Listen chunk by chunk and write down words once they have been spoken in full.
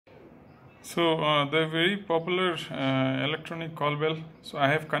So the very popular electronic call bell. So I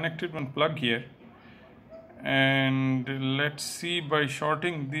have connected one plug here, and let's see by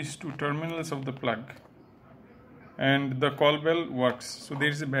shorting these two terminals of the plug, and the call bell works. So there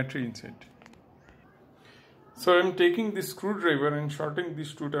is a battery inside. So I'm taking this screwdriver and shorting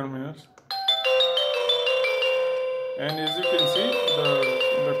these two terminals, and as you can see,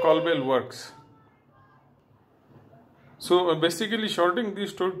 the call bell works. So basically shorting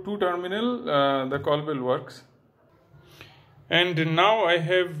these two terminal, the call bell works. And now I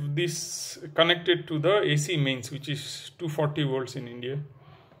have this connected to the AC mains, which is 240 volts in India.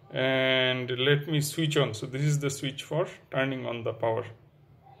 And let me switch on. So this is the switch for turning on the power.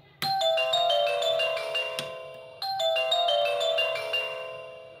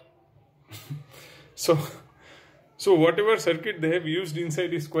 So whatever circuit they have used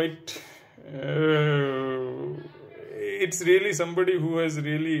inside is quite it's really somebody who has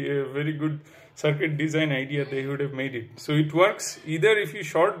really a very good circuit design idea. They would have made it. So it works either if you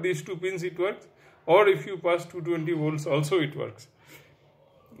short these two pins, it works, or if you pass 220 volts also it works,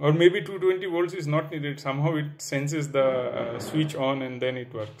 or maybe 220 volts is not needed. Somehow it senses the switch on and then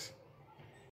it works.